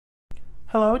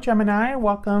Hello Gemini,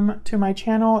 welcome to my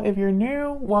channel. If you're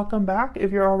new, welcome back.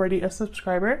 If you're already a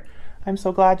subscriber, I'm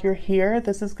so glad you're here.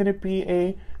 This is going to be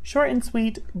a short and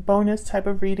sweet bonus type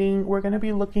of reading. We're going to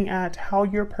be looking at how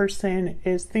your person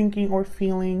is thinking or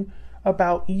feeling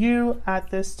about you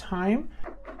at this time.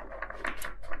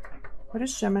 What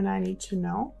does Gemini need to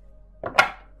know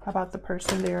about the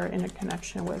person they are in a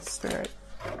connection with, Spirit?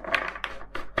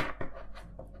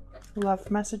 Love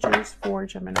messages for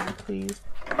Gemini, please,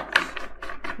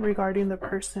 regarding the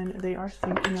person they are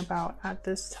thinking about at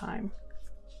this time.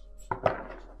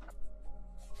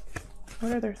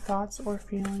 What are their thoughts or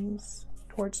feelings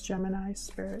towards Gemini,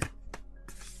 Spirit?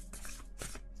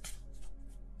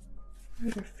 What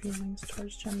are their feelings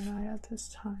towards Gemini at this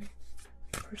time?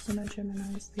 The person that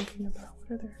Gemini is thinking about.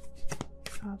 What are their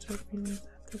thoughts or feelings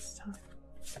at this time?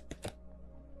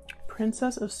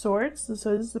 Princess of Swords. So this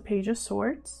is the Page of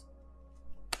Swords.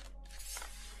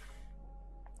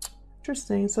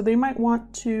 Interesting. So they might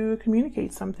want to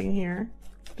communicate something here.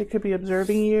 They could be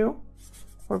observing you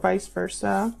or vice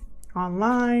versa.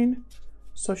 Online,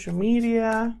 social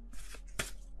media.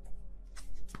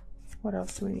 What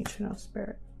else do we need to know,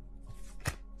 Spirit?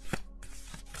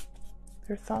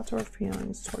 Their thoughts or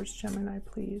feelings towards Gemini,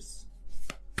 please.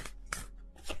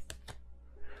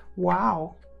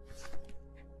 Wow.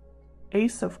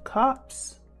 Ace of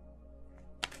Cups.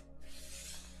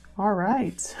 All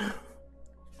right.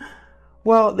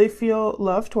 Well, they feel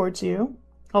love towards you.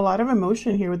 A lot of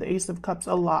emotion here with the Ace of Cups,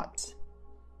 a lot.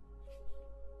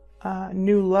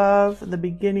 New love, the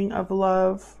beginning of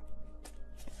love.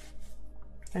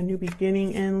 A new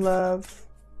beginning in love.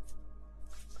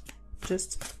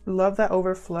 Just love that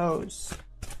overflows.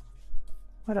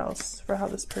 What else for how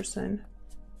this person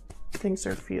thinks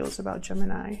or feels about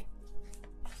Gemini?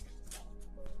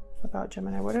 About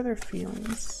Gemini, what are their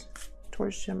feelings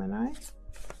towards Gemini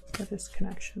for this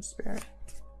connection, Spirit?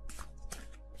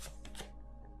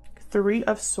 Three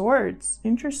of Swords,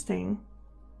 interesting.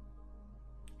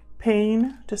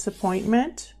 Pain,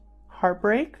 disappointment,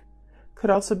 heartbreak. Could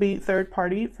also be third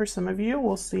party for some of you.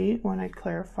 We'll see when I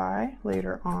clarify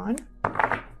later on.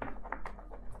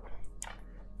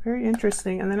 Very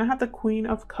interesting. And then I have the Queen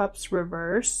of Cups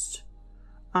reversed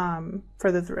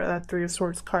for the Three of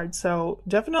Swords card. So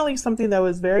definitely something that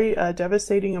was very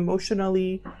devastating,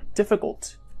 emotionally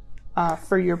difficult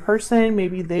for your person.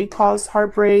 Maybe they caused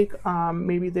heartbreak.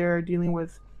 Maybe they're dealing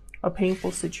with a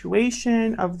painful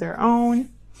situation of their own.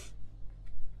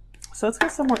 So let's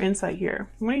get some more insight here.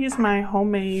 I'm going to use my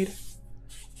homemade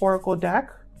oracle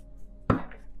deck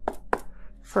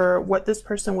for what this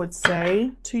person would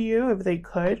say to you if they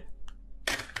could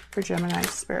for Gemini,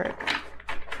 Spirit.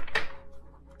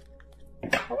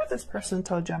 What would this person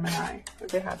tell Gemini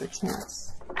if they had the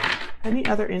chance? Any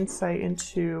other insight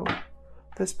into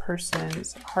this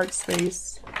person's heart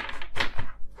space?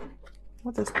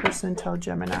 What would this person tell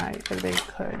Gemini if they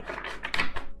could?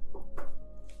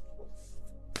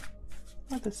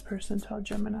 What would this person tell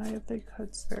Gemini if they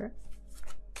could, Spirit?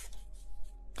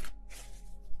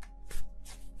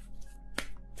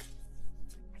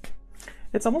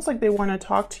 It's almost like they want to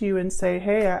talk to you and say,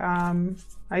 hey,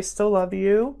 I still love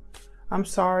you. I'm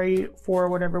sorry for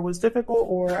whatever was difficult,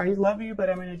 or I love you, but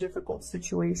I'm in a difficult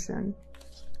situation.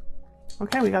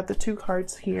 Okay, we got the two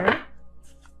cards here.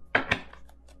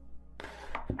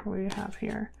 What do we have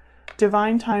here?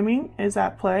 Divine timing is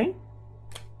at play.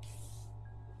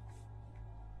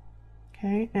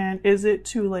 Okay, and is it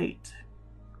too late?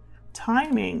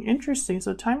 Timing, interesting.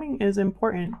 So timing is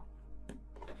important.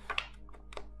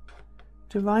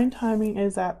 Divine timing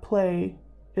is at play.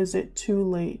 Is it too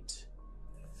late?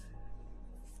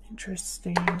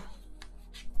 Interesting.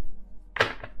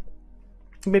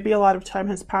 Maybe a lot of time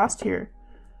has passed here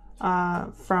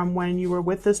from when you were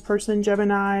with this person,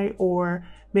 Gemini, or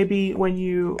maybe when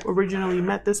you originally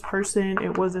met this person,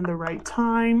 it wasn't the right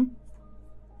time.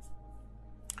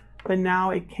 But now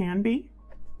it can be.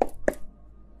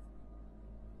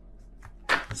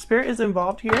 Spirit is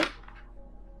involved here.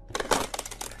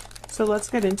 So let's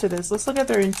get into this. Let's look at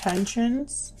their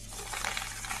intentions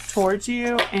towards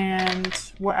you and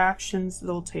what actions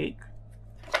they'll take.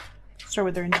 Start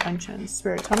with their intentions.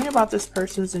 Spirit, tell me about this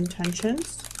person's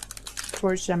intentions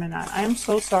towards Gemini. I am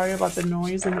so sorry about the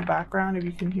noise in the background, if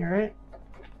you can hear it.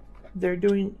 They're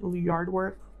doing yard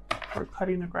work or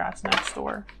cutting the grass next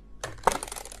door.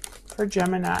 For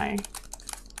Gemini,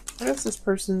 what is this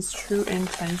person's true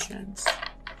intentions?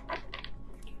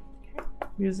 Okay.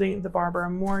 Using the Barbara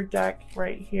Moore deck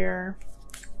right here.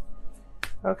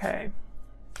 Okay.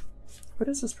 What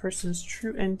is this person's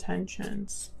true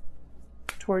intentions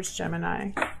towards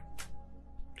Gemini?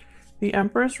 The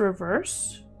Empress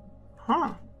reversed.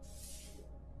 Huh.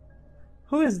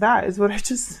 Who is that? Is what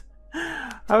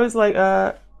I was like,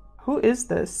 who is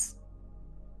this?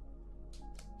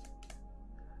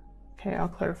 Okay, I'll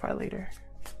clarify later.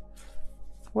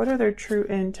 What are their true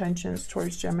intentions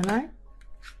towards Gemini?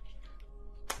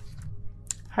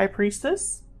 High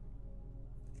Priestess.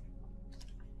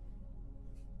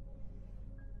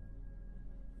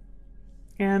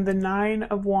 And the Nine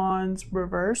of Wands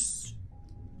reversed.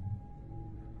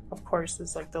 Of course,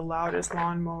 it's like the loudest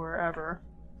lawnmower ever.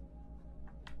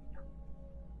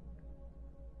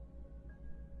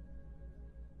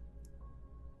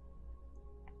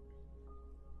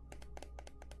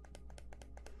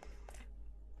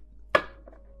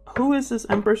 Who is this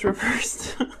Empress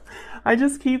reversed? I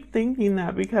just keep thinking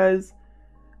that because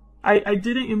I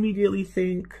didn't immediately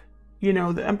think, you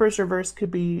know, the Empress reversed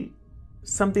could be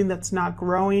something that's not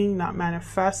growing, not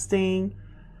manifesting,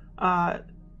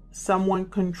 someone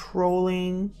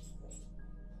controlling.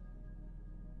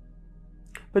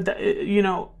 But, you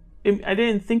know, I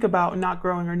didn't think about not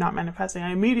growing or not manifesting.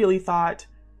 I immediately thought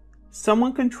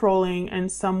someone controlling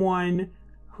and someone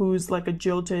who's like a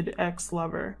jilted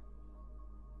ex-lover.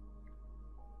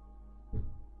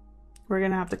 We're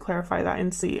going to have to clarify that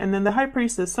and see. And then the High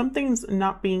Priestess, something's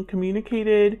not being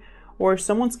communicated, or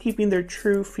someone's keeping their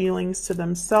true feelings to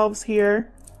themselves here.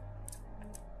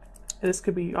 This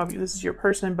could be, obviously, this is your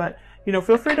person, but, you know,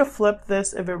 feel free to flip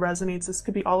this if it resonates. This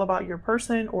could be all about your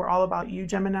person or all about you,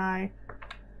 Gemini.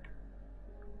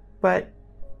 But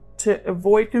to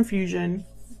avoid confusion,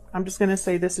 I'm just going to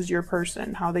say this is your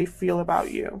person, how they feel about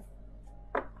you.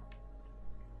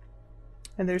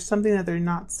 And there's something that they're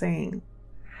not saying.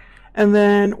 And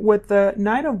then with the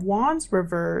Knight of Wands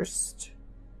reversed,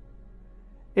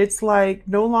 it's like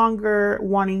no longer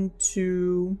wanting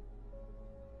to,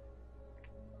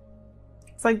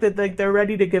 it's like that, like they're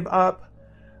ready to give up.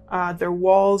 Their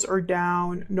walls are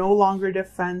down, no longer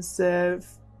defensive.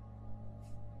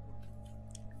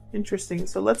 Interesting.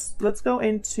 So let's go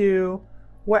into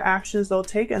what actions they'll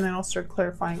take, and then I'll start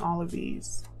clarifying all of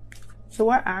these. So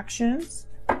what actions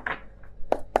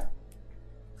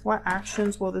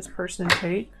will this person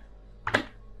take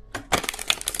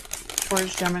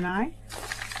towards Gemini?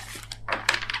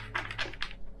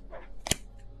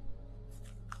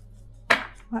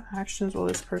 What actions will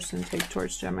this person take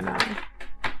towards Gemini?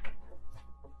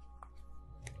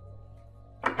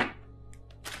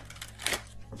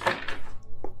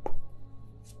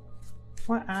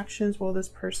 What actions will this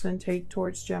person take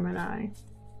towards Gemini?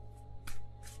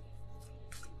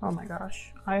 Oh my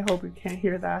gosh, I hope you can't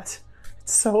hear that.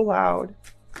 It's so loud.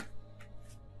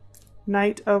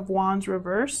 Knight of Wands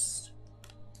reversed.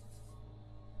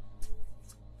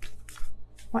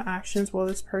 What actions will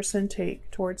this person take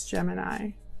towards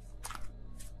Gemini?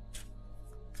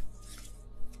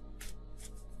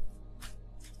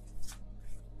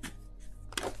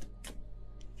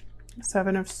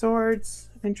 Seven of Swords.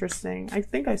 Interesting. I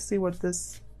think I see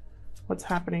what's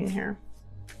happening here.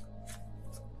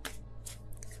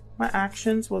 What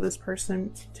actions will this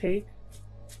person take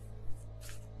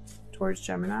towards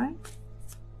Gemini?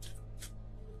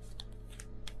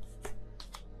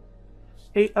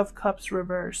 Eight of Cups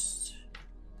reversed.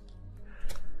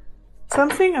 So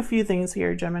I'm seeing a few things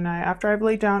here, Gemini. After I've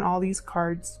laid down all these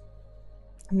cards,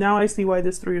 now I see why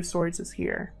this Three of Swords is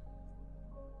here.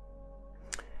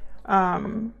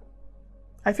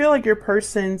 I feel like your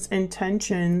person's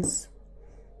intentions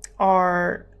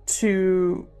are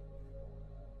to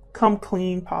come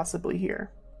clean, possibly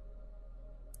here.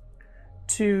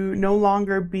 To no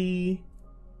longer be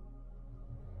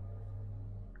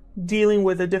dealing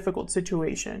with a difficult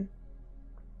situation.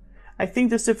 I think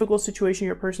this difficult situation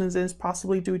your person's in is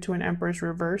possibly due to an Empress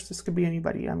reverse. This could be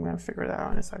anybody. I'm going to figure that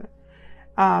out in a second.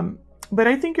 But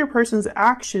I think your person's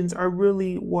actions are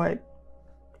really what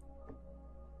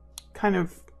kind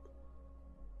of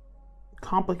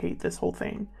complicate this whole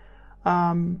thing.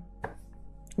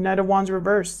 Knight of Wands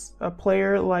reverse, a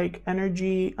player like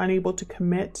energy, unable to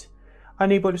commit,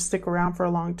 unable to stick around for a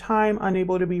long time,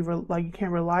 unable to be like you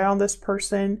can't rely on this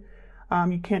person,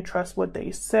 you can't trust what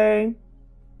they say,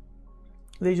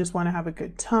 they just want to have a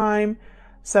good time.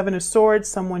 Seven of Swords,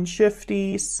 someone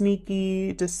shifty,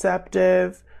 sneaky,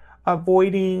 deceptive,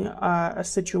 avoiding a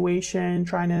situation,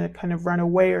 trying to kind of run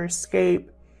away or escape.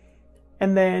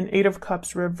 And then Eight of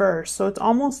Cups reverse. So it's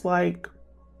almost like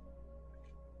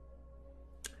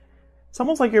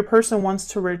your person wants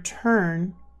to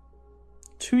return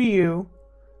to you,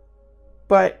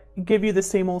 but give you the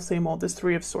same old, this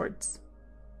Three of Swords.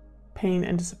 Pain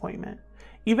and disappointment.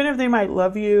 Even if they might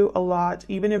love you a lot,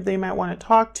 even if they might want to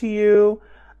talk to you,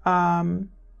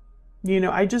 you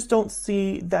know, I just don't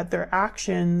see that their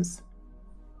actions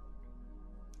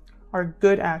are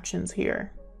good actions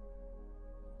here.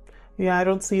 Yeah, I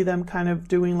don't see them kind of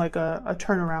doing like a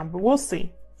turnaround, but we'll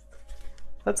see.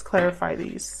 Let's clarify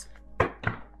these.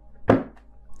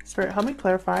 Spirit, help me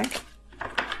clarify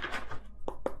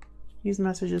these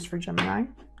messages for Gemini.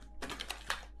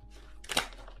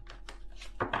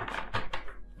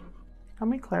 Help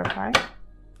me clarify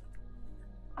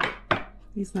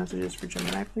these messages for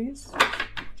Gemini, please.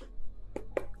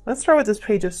 Let's start with this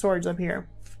Page of Swords up here.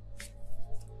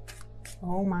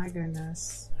 Oh my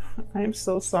goodness. I am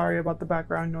so sorry about the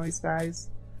background noise, guys.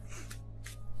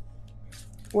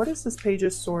 What is this Page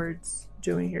of Swords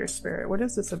doing here, Spirit? What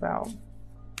is this about?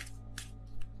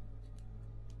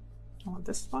 I want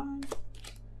this one.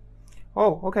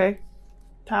 Oh, okay.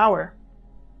 Tower.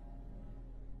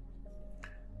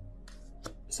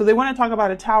 So they want to talk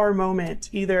about a tower moment,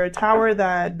 either a tower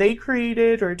that they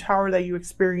created or a tower that you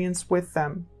experienced with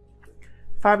them.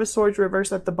 Five of Swords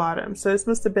reversed at the bottom. So this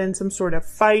must have been some sort of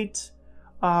fight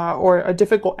or a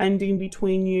difficult ending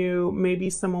between you. Maybe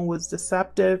someone was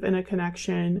deceptive in a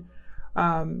connection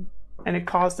and it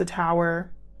caused the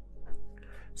tower.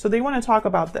 So they want to talk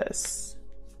about this.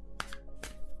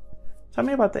 Tell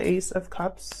me about the Ace of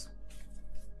Cups.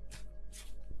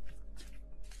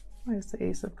 Why is the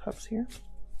Ace of Cups here?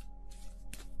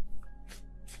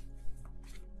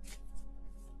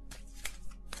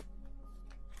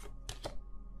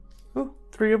 Ooh,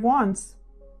 Three of Wands.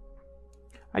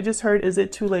 I just heard, is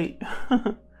it too late?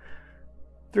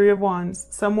 Three of Wands.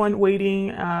 Someone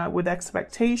waiting with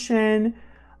expectation.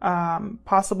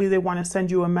 Possibly they want to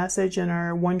send you a message and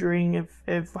are wondering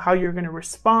if how you're going to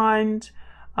respond.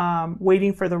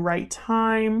 Waiting for the right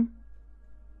time.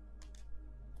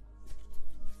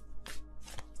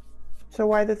 So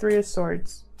why the Three of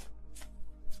Swords?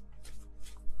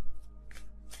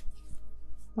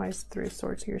 Why is the Three of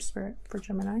Swords here, Spirit, for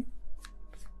Gemini?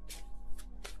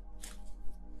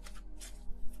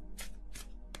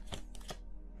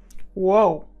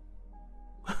 Whoa.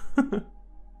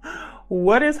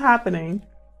 What is happening?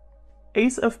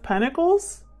 Ace of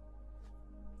Pentacles?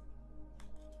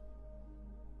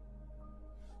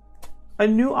 A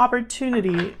new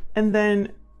opportunity, and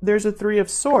then there's a Three of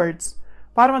Swords.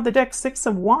 Bottom of the deck, Six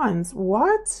of Wands.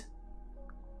 What?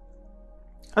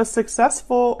 A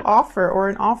successful offer, or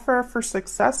an offer for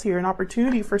success here, an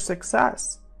opportunity for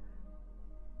success.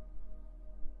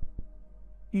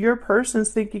 Your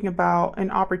person's thinking about an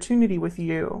opportunity with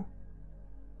you.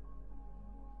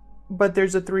 But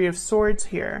there's a Three of Swords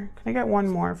here. Can I get one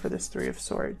more for this Three of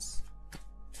Swords?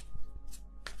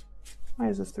 Why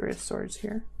is this Three of Swords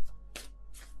here?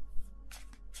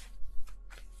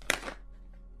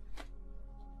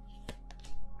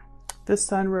 The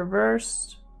Sun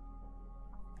reversed.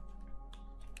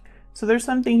 So there's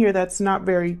something here that's not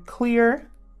very clear.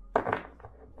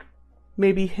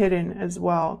 Maybe hidden as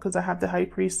well, because I have the High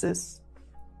Priestess.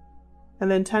 And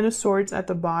then Ten of Swords at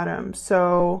the bottom.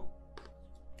 So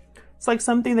it's like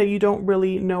something that you don't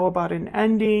really know about an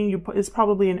ending. It's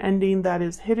probably an ending that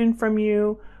is hidden from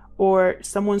you, or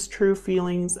someone's true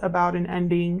feelings about an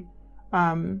ending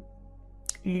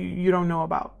you don't know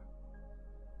about.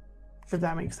 If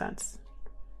that makes sense.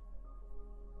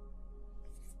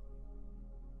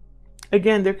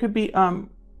 Again, there could be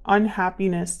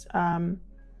unhappiness,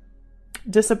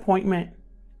 disappointment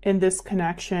in this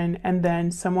connection, and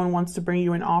then someone wants to bring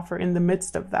you an offer in the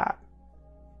midst of that.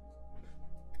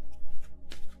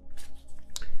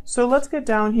 So let's get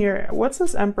down here. What's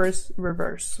this Empress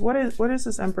reverse? What is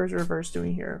this Empress reverse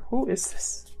doing here? Who is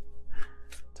this?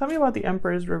 Tell me about the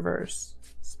Empress reverse,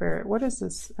 Spirit. What is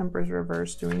this Empress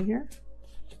reverse doing here?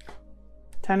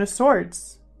 Ten of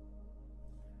Swords.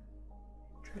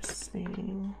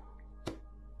 Interesting.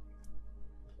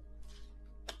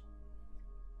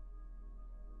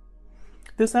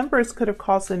 This Empress could have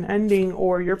caused an ending,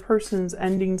 or your person's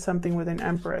ending something with an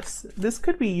Empress. This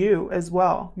could be you as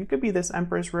well. You could be this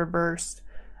Empress reversed.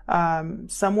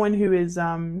 Someone who is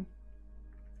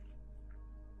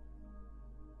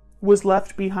was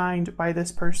left behind by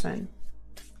this person.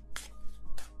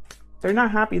 They're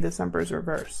not happy this Empress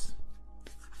reverse.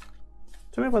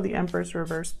 Tell me about the Empress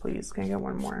reverse, please. Can I get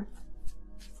one more?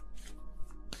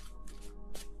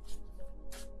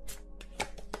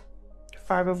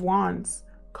 Five of Wands.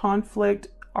 Conflict,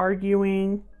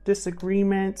 arguing,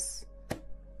 disagreements.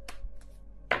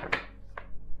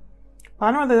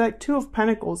 Bottom of the deck, Two of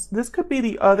Pentacles. This could be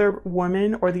the other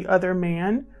woman or the other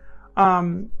man.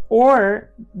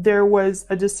 Or there was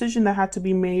a decision that had to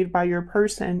be made by your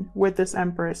person with this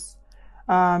Empress.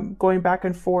 Going back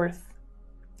and forth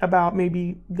about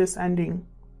maybe this ending.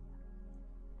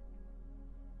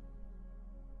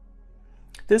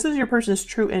 This is your person's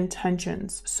true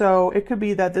intentions. So it could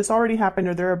be that this already happened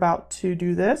or they're about to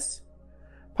do this.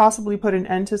 Possibly put an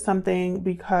end to something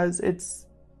because it's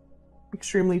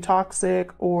extremely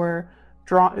toxic or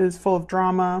is full of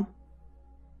drama.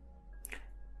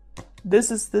 This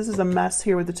is a mess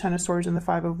here with the Ten of Swords and the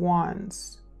Five of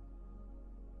Wands.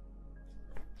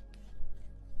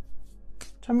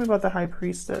 Tell me about the High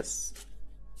Priestess.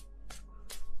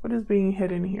 What is being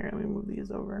hidden here? Let me move these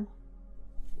over.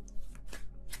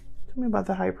 Tell me about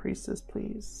the High Priestess,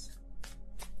 please.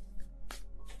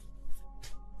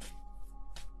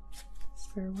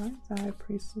 Spirit, why is the High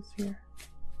Priestess here?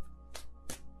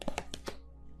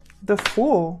 The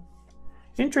Fool.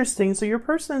 Interesting. So your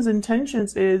person's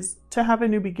intentions is to have a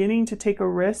new beginning, to take a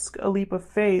risk, a leap of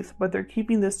faith, but they're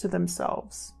keeping this to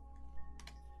themselves.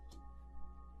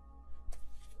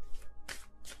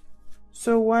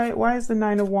 So why is the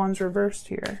Nine of Wands reversed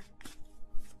here?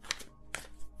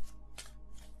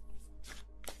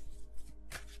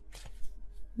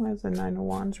 Why is the Nine of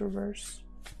Wands reversed?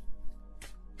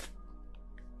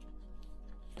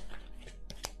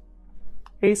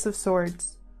 Ace of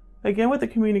Swords. Again with the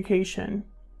communication.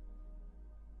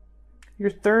 Your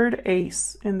third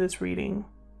ace in this reading.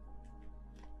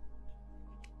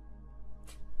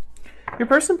 Your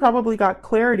person probably got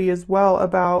clarity as well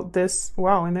about this.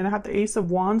 Wow, and then I have the Ace of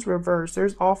Wands reversed.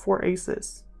 There's all four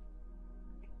aces.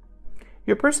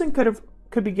 Your person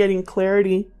could be getting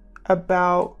clarity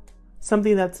about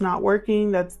something that's not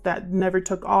working, that never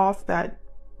took off, that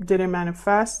didn't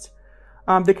manifest.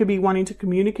 They could be wanting to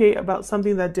communicate about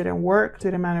something that didn't work,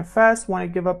 didn't manifest, want to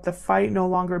give up the fight, no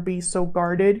longer be so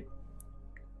guarded,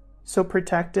 so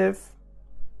protective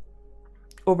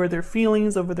over their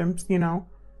feelings, over their, you know.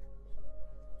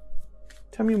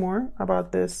 Tell me more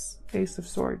about this Ace of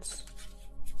Swords.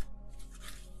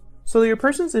 So your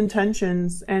person's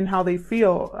intentions and how they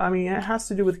feel, I mean, it has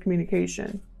to do with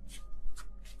communication.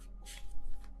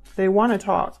 They want to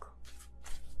talk.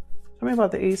 Tell me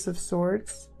about the Ace of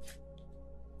Swords.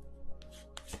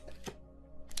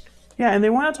 Yeah, and they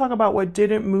want to talk about what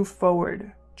didn't move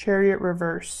forward. Chariot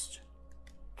reversed.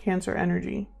 Cancer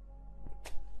energy.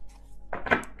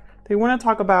 They want to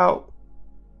talk about,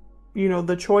 you know,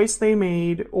 the choice they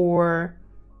made or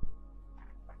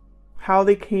how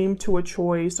they came to a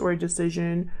choice or a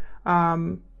decision,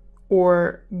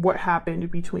 or what happened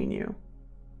between you.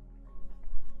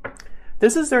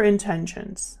 This is their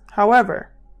intentions.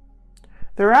 However,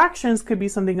 their actions could be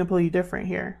something completely different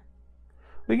here.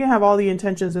 We can have all the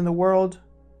intentions in the world.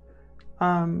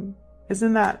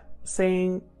 Isn't that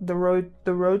saying the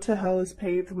road to hell is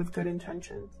paved with good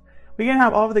intentions? We can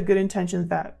have all of the good intentions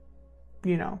that,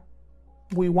 you know,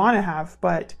 we want to have,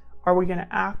 but are we going to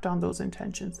act on those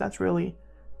intentions? That's really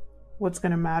what's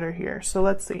going to matter here. So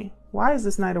let's see. Why is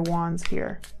this Knight of Wands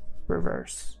here?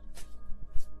 Reverse.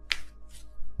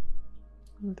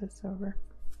 Move this over.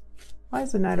 Why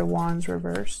is the Knight of Wands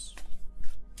reverse?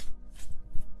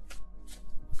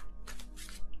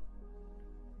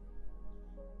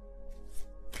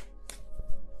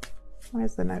 Why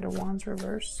is the Knight of Wands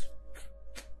reverse?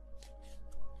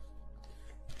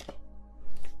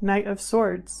 Knight of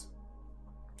Swords.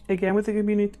 Again, with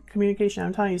the communication,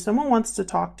 I'm telling you, someone wants to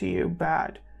talk to you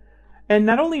bad. And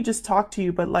not only just talk to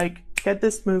you, but like, get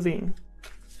this moving.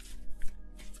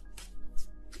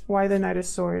 Why the Knight of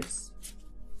Swords?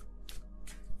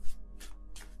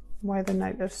 Why the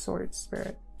Knight of Swords,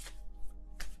 Spirit?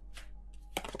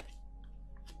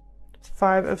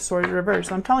 Five of Swords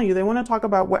reversed. I'm telling you, they want to talk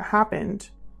about what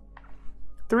happened.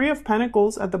 Three of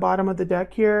Pentacles at the bottom of the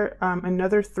deck here.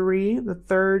 Another three, the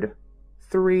third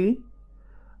three.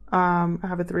 I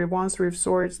have a Three of Wands, Three of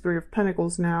Swords, Three of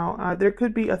Pentacles now. There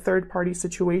could be a third-party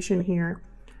situation here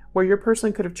where your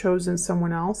person could have chosen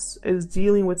someone else, is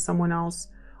dealing with someone else,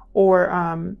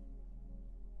 or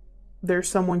there's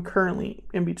someone currently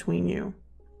in between you.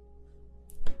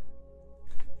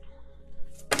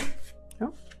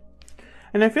 Oh.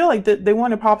 And I feel like that they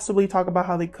want to possibly talk about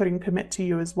how they couldn't commit to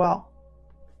you as well.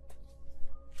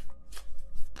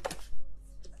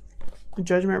 The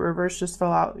Judgment reverse just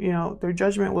fell out. You know, their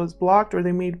judgment was blocked or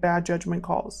they made bad judgment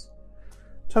calls.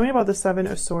 Tell me about the Seven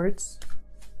of Swords.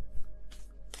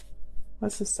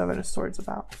 What's the Seven of Swords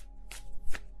about?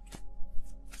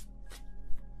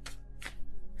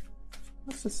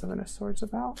 What's the Seven of Swords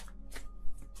about?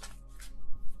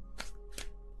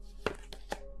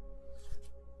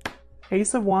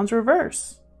 Ace of Wands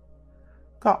reverse.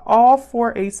 Got all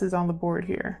four aces on the board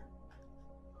here.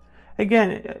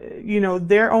 Again, you know,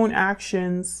 their own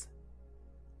actions,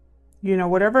 you know,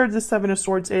 whatever the Seven of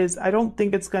Swords is, I don't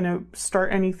think it's going to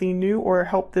start anything new or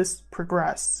help this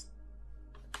progress.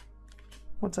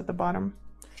 What's at the bottom?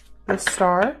 The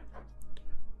Star,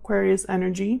 Aquarius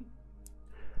energy,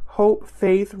 hope,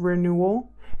 faith,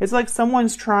 renewal. It's like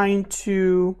someone's trying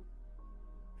to,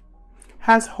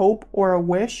 has hope or a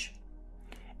wish,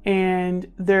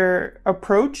 and their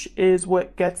approach is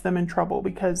what gets them in trouble,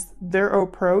 because their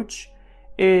approach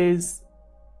is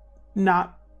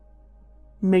not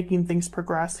making things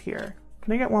progress here.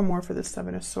 Can I get one more for the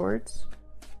Seven of Swords?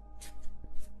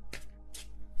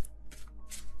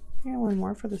 Can I get one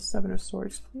more for the Seven of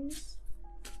Swords, please?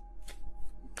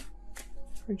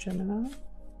 For Gemini.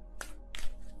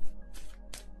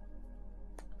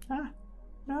 Ah,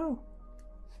 no.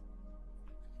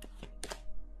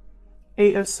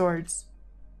 Eight of Swords.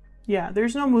 Yeah,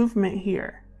 there's no movement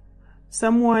here.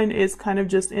 Someone is kind of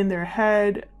just in their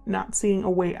head, not seeing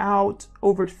a way out,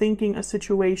 overthinking a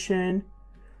situation,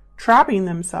 trapping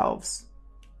themselves.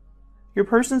 Your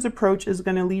person's approach is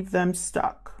going to leave them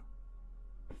stuck.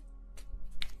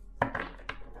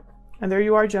 And there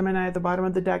you are, Gemini, at the bottom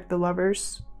of the deck, the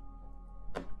Lovers.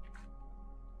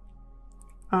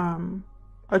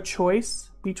 A choice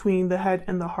between the head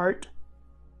and the heart.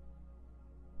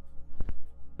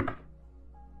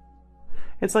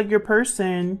 It's like your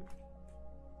person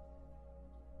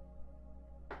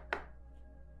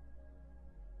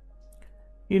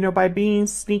by being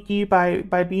sneaky,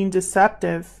 by being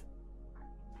deceptive,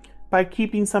 by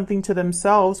keeping something to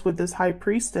themselves with this High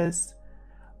Priestess,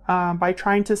 by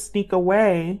trying to sneak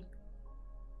away,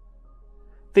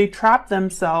 they trap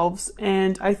themselves.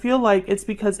 And I feel like it's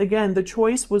because, again, the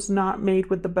choice was not made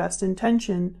with the best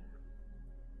intention.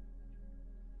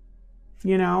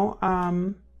 They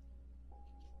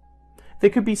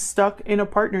could be stuck in a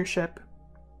partnership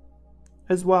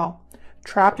as well.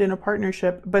 Trapped in a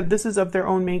partnership, but this is of their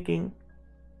own making.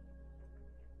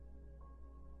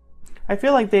 I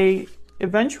feel like they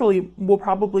eventually will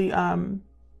probably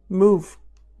move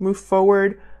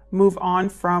forward, move on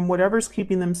from whatever's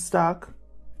keeping them stuck.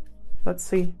 Let's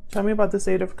see. Tell me about this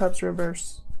Eight of Cups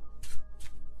reverse.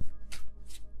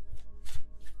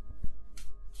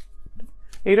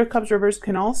 Eight of Cups reverse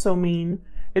can also mean,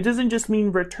 it doesn't just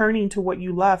mean returning to what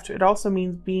you left. It also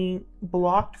means being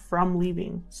blocked from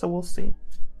leaving. So we'll see.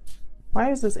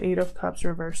 Why is this Eight of Cups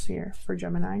reverse here for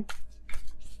Gemini?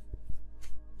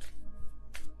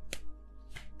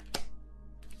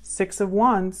 Six of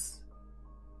Wands.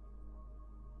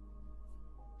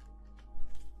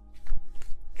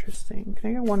 Interesting.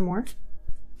 Can I get one more?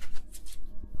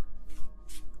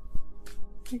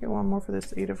 Can I get one more for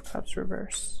this Eight of Cups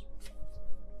reverse?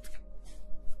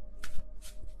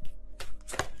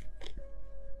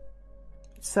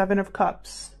 Seven of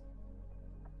Cups.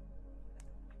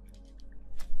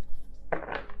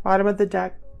 Bottom of the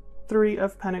deck, Three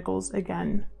of Pentacles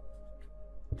again.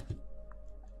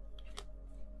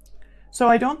 So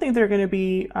I don't think they're going to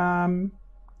be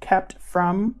kept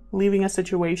from leaving a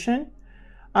situation.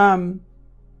 I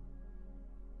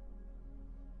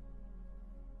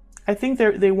think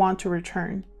they want to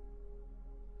return.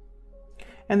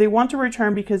 And they want to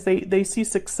return because they see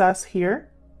success here.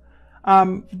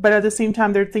 But at the same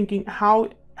time, they're thinking, how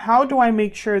do I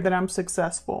make sure that I'm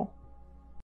successful?